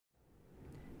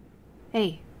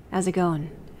Hey, how's it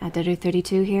going?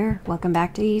 Adder32 here. Welcome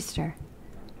back to Easter.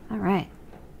 Alright,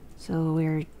 so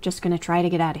we're just gonna try to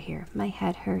get out of here. My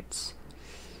head hurts.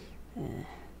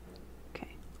 Okay.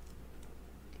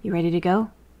 You ready to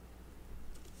go?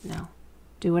 No.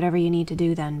 Do whatever you need to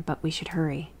do then, but we should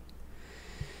hurry.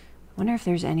 Wonder if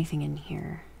there's anything in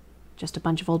here. Just a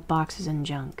bunch of old boxes and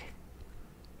junk.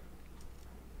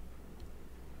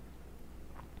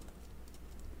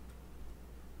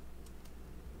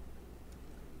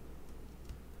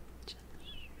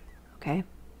 Okay.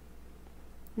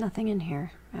 Nothing in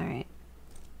here. Alright.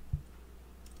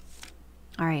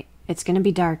 Alright, it's gonna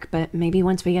be dark, but maybe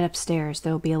once we get upstairs,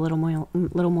 there'll be a little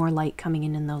more light coming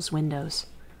in those windows.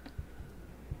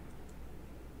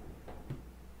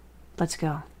 Let's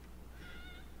go.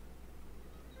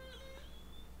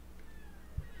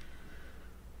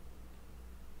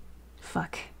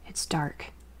 Fuck, it's dark.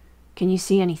 Can you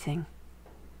see anything?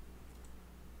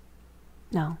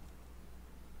 No.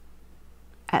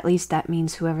 At least that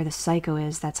means whoever the psycho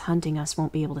is that's hunting us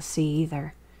won't be able to see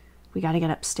either. We gotta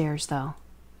get upstairs, though.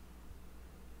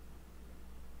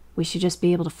 We should just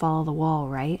be able to follow the wall,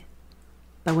 right?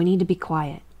 But we need to be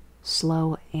quiet.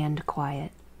 Slow and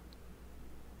quiet.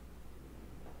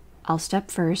 I'll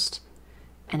step first,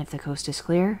 and if the coast is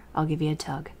clear, I'll give you a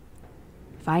tug.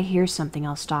 If I hear something,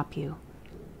 I'll stop you.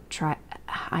 Try,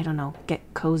 I don't know,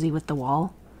 get cozy with the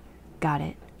wall? Got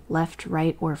it. Left,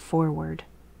 right, or forward.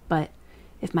 But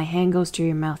if my hand goes to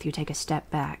your mouth, you take a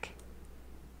step back.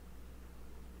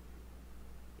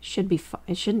 It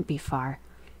shouldn't be far.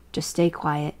 Just stay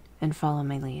quiet and follow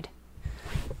my lead.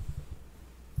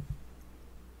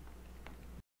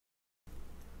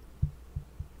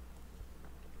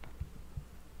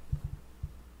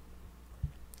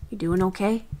 You doing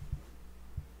okay?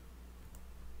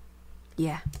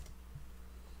 Yeah.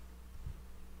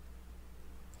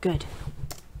 Good.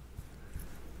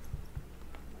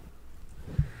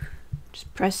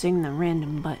 Just pressing the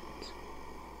random buttons.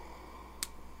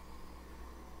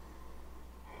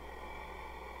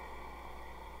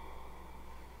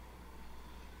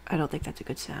 I don't think that's a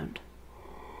good sound.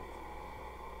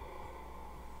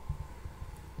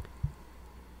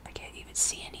 I can't even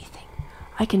see anything.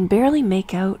 I can barely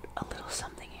make out a little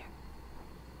something here.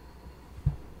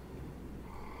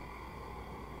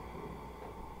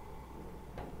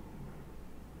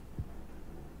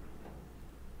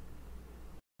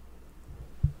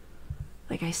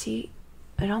 Like I see,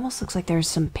 it almost looks like there's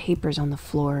some papers on the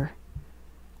floor.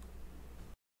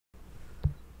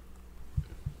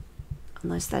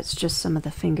 Unless that's just some of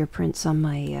the fingerprints on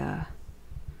my, yeah,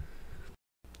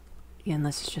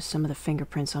 unless it's just some of the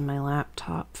fingerprints on my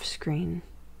laptop screen.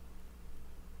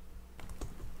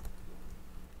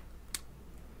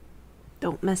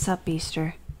 Don't mess up,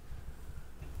 Easter.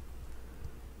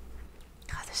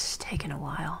 God, this is taking a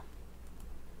while.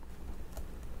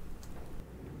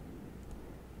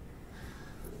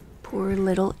 Poor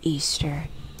little Easter.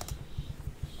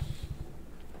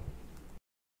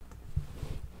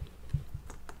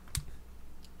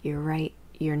 You're right,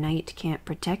 your knight can't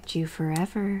protect you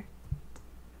forever.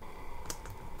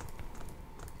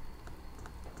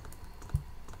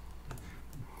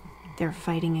 They're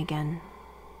fighting again.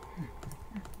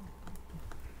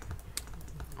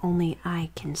 Only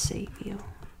I can save you.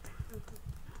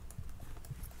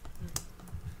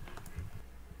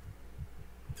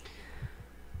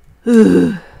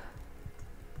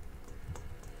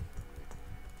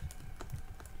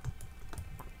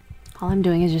 All I'm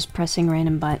doing is just pressing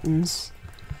random buttons.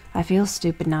 I feel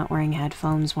stupid not wearing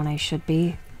headphones when I should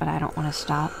be, but I don't want to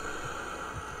stop.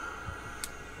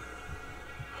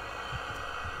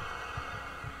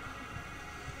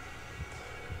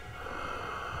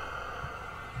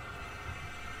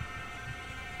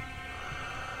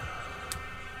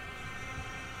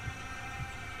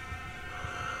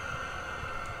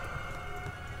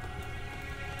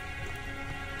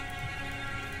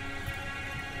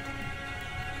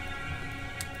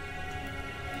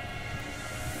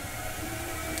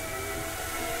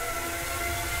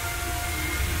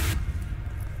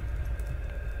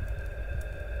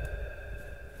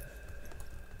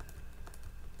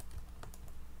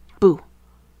 Boo.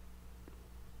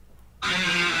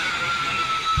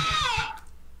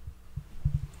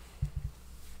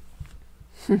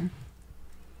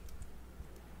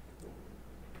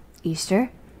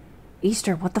 Easter?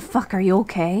 Easter, what the fuck? Are you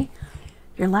okay?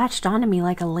 You're latched onto me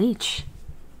like a leech.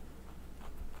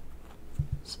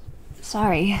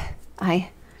 Sorry. I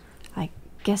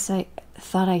guess I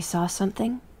thought I saw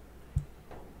something.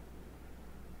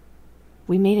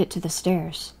 We made it to the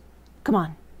stairs. Come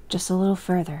on, just a little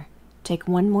further. Take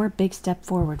one more big step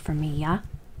forward from me, yeah?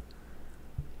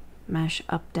 Mash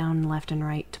up, down, left, and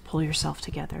right to pull yourself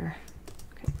together.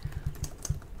 Okay.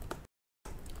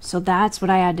 So that's what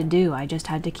I had to do. I just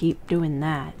had to keep doing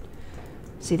that.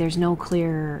 See, there's no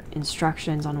clear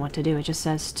instructions on what to do. It just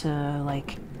says to,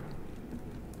 like...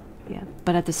 Yeah,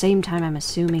 but at the same time, I'm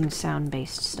assuming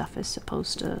sound-based stuff is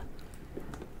supposed to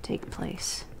take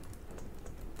place.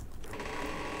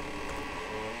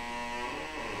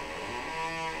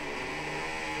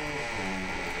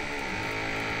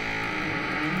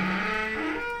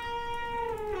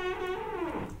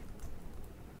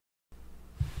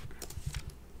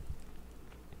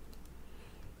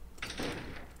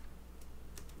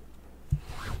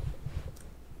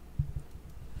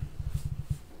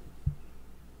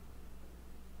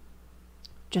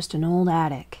 Just an old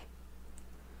attic.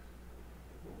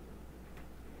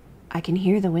 I can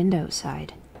hear the window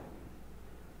side.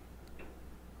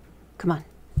 Come on.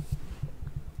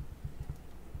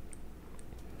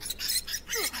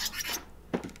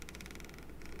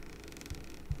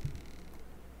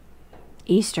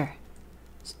 Easter.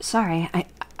 Sorry,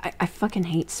 I fucking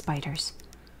hate spiders.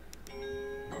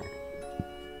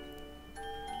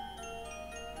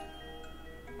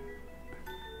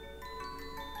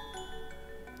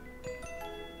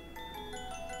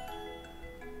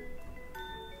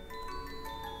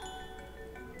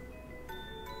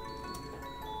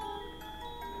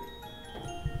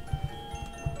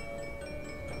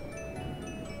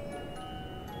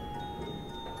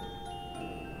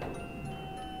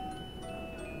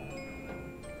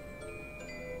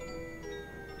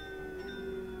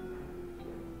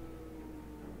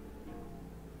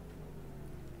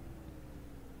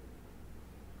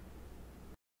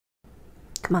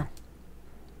 Come on.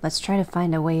 Let's try to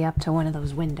find a way up to one of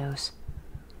those windows.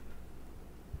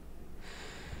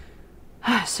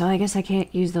 So I guess I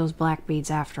can't use those black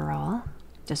beads after all.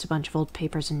 Just a bunch of old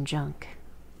papers and junk.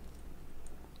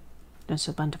 Just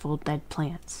a bunch of old dead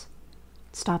plants.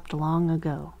 It stopped long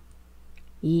ago.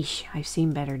 Yeesh, I've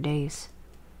seen better days.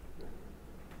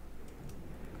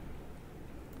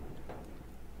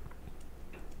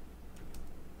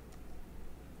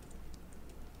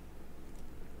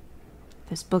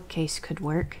 This bookcase could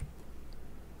work.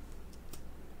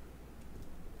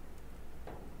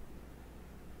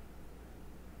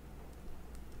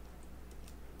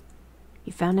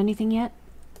 You found anything yet?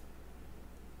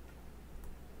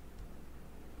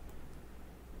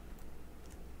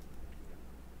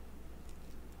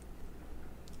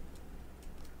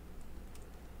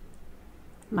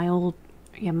 My old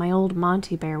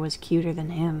Monty Bear was cuter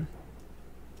than him.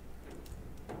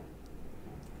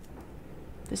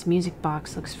 This music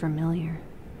box looks familiar.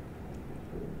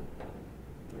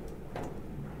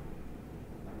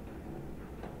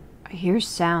 I hear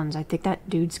sounds. I think that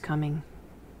dude's coming.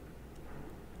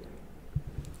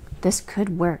 This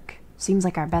could work. Seems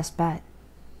like our best bet.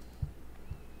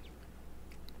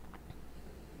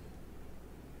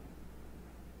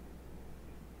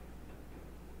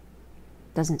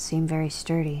 Doesn't seem very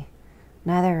sturdy.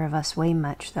 Neither of us weigh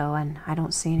much, though, and I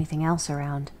don't see anything else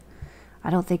around. I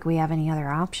don't think we have any other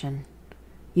option.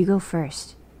 You go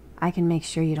first. I can make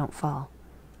sure you don't fall.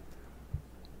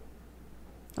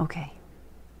 Okay.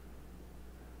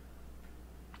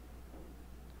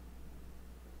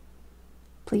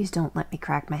 Please don't let me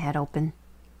crack my head open.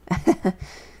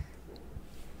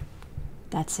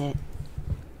 That's it.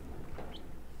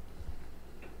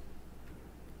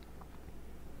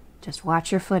 Just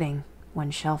watch your footing,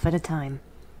 one shelf at a time.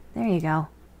 There you go.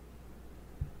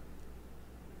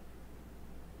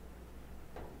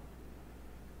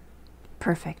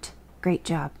 Perfect. Great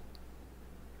job.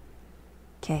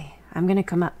 Okay, I'm gonna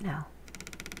come up now.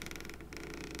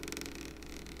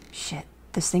 Shit,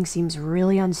 this thing seems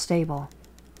really unstable.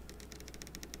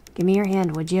 Give me your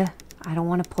hand, would you? I don't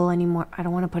want to pull any more. I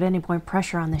don't want to put any more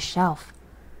pressure on this shelf.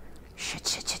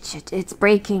 Shit. It's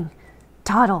breaking.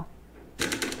 Toddle.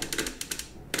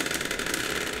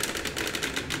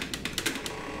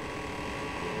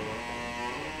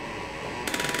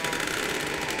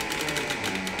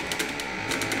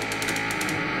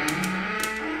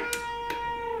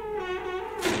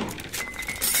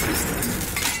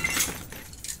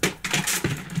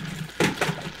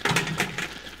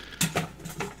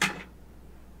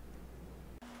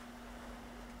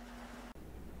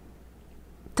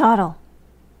 Toddle.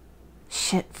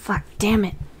 Shit, fuck, damn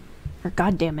it. Or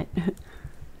god damn it.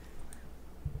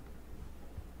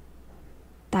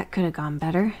 That could have gone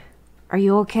better. Are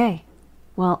you okay?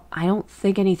 Well, I don't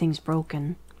think anything's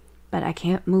broken, but I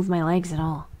can't move my legs at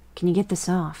all. Can you get this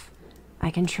off?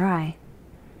 I can try.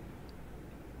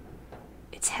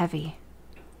 It's heavy.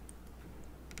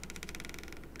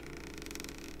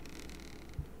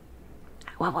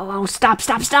 Whoa, whoa, whoa, stop,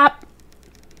 stop, stop!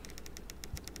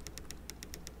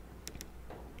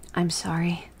 I'm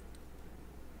sorry.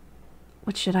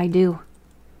 What should I do?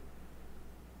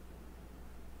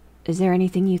 Is there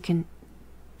anything you can...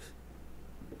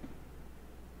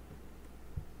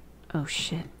 Oh,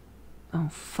 shit. Oh,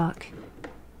 fuck.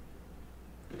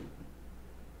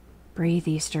 Breathe,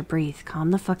 Easter, breathe. Calm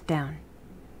the fuck down.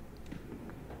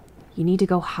 You need to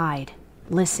go hide.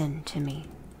 Listen to me.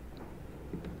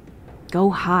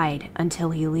 Go hide until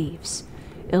he leaves.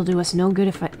 It'll do us no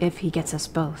good if he gets us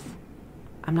both.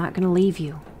 I'm not gonna leave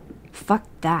you. Fuck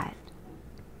that.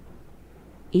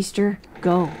 Easter,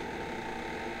 go.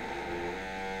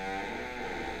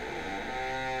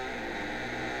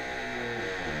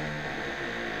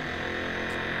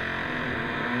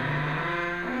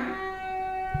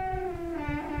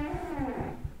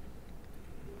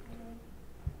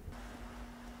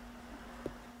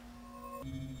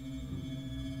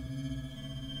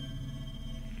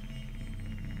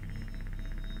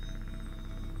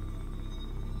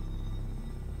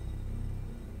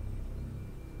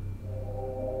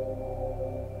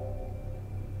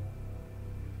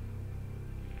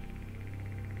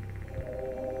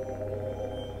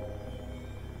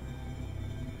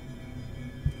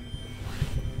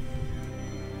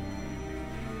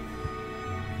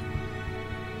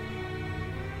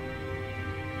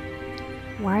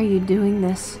 Why are you doing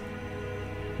this?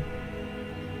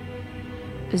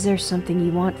 Is there something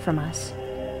you want from us?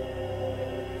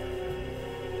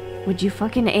 Would you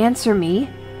fucking answer me?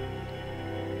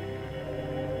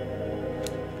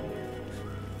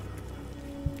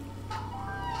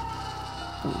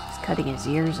 Oh, he's cutting his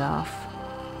ears off.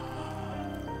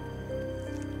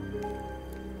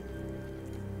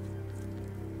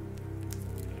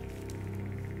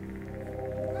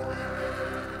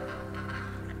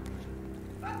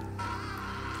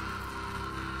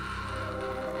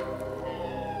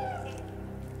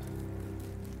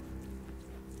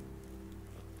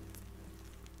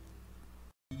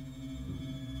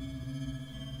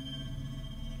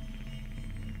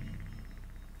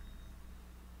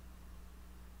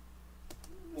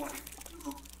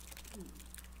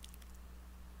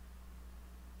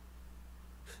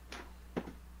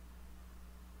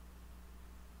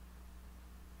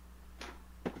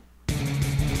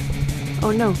 Oh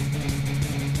no.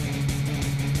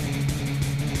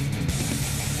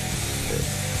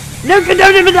 No!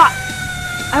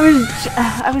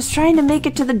 I was trying to make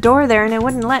it to the door there and it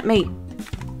wouldn't let me.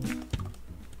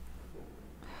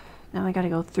 Now I gotta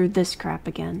go through this crap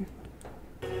again.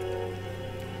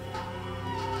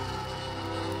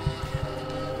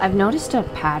 I've noticed a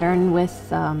pattern with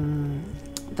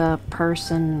the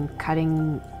person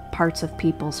cutting parts of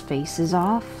people's faces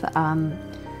off.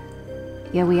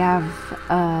 Yeah,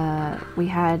 we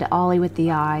had Ollie with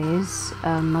the eyes,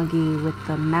 Muggy with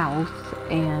the mouth,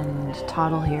 and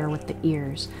Toddle here with the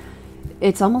ears.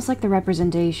 It's almost like the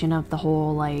representation of the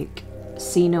whole, like,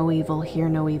 see no evil, hear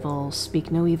no evil,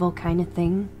 speak no evil kind of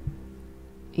thing.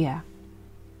 Yeah.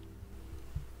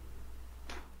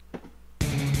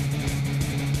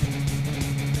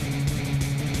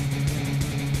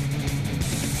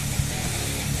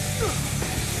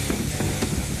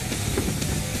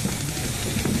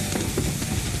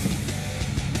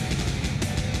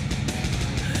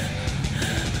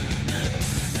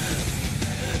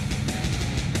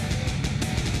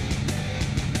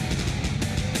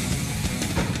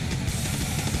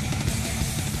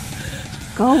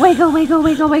 Go away, go away, go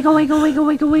away, go away, go away, go away, go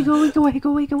away, go away, go away, go away, go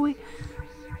away, go away.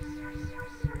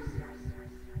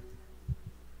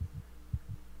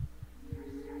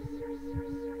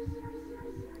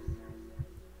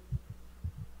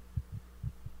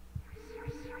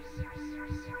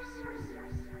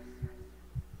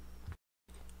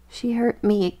 She hurt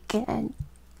me again.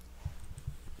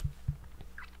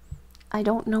 I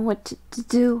don't know what to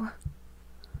do.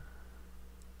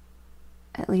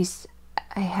 At least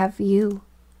I have you.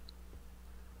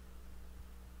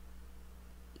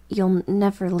 You'll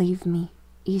never leave me,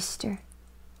 Easter.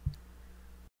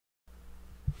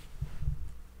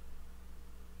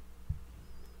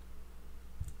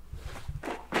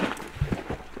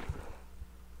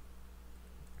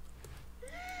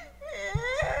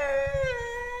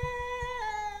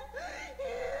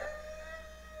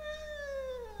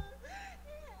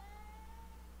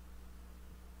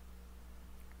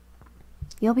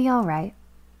 You'll be alright.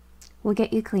 We'll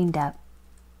get you cleaned up.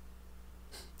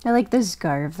 I like this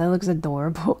scarf. That looks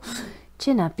adorable.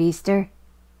 Chin up, Easter.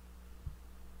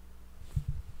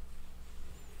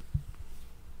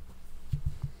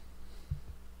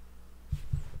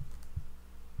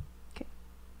 Okay.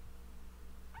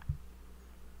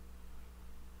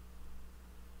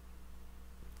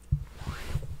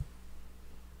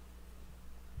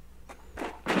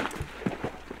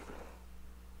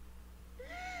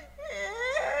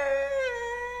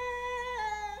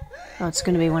 Oh, it's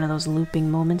gonna be one of those looping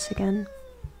moments again.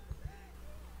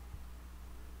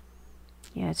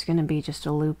 Yeah, it's gonna be just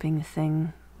a looping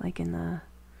thing, like in the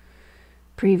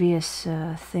previous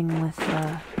thing with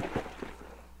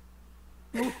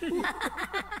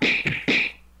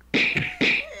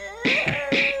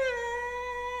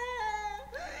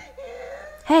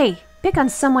Hey, pick on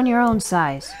someone your own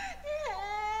size.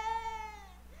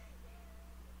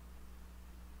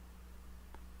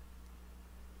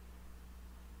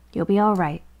 You'll be all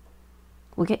right.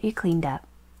 We'll get you cleaned up.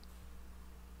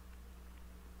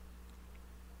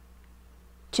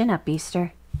 Chin up,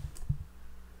 Beaster.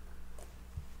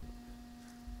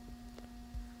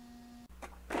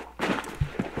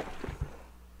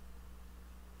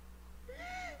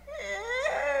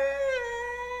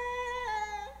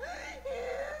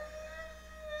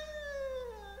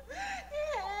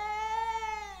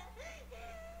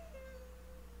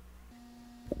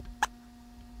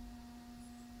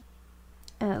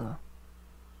 Oh.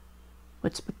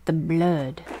 What's with the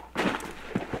blood?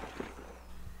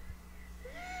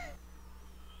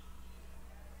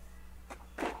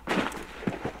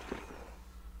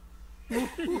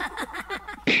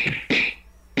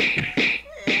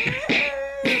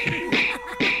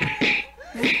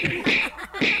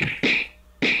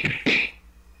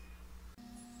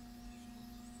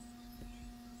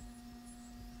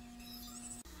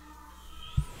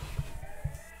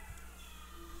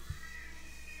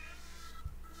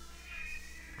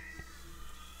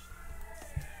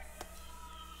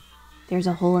 There's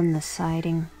a hole in the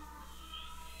siding.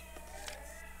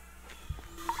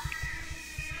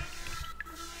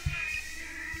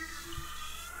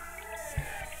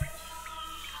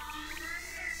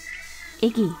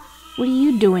 Iggy, what are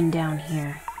you doing down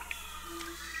here?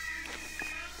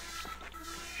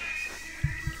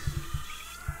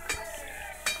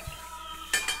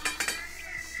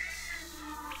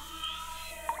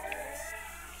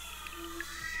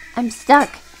 I'm stuck.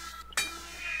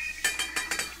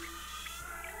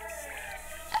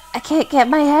 I can't get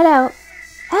my head out.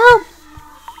 Help!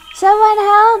 Someone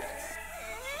help!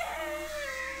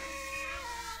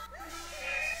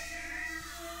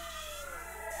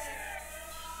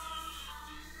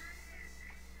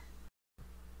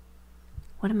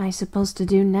 What am I supposed to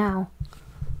do now?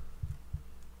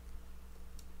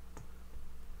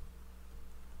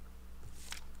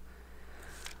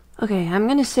 Okay, I'm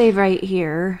gonna save right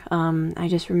here. I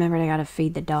just remembered I gotta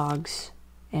feed the dogs.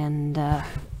 And,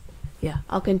 yeah,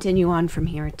 I'll continue on from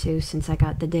here too, since I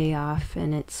got the day off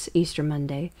and it's Easter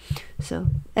Monday. So,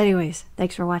 anyways,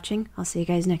 thanks for watching. I'll see you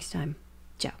guys next time.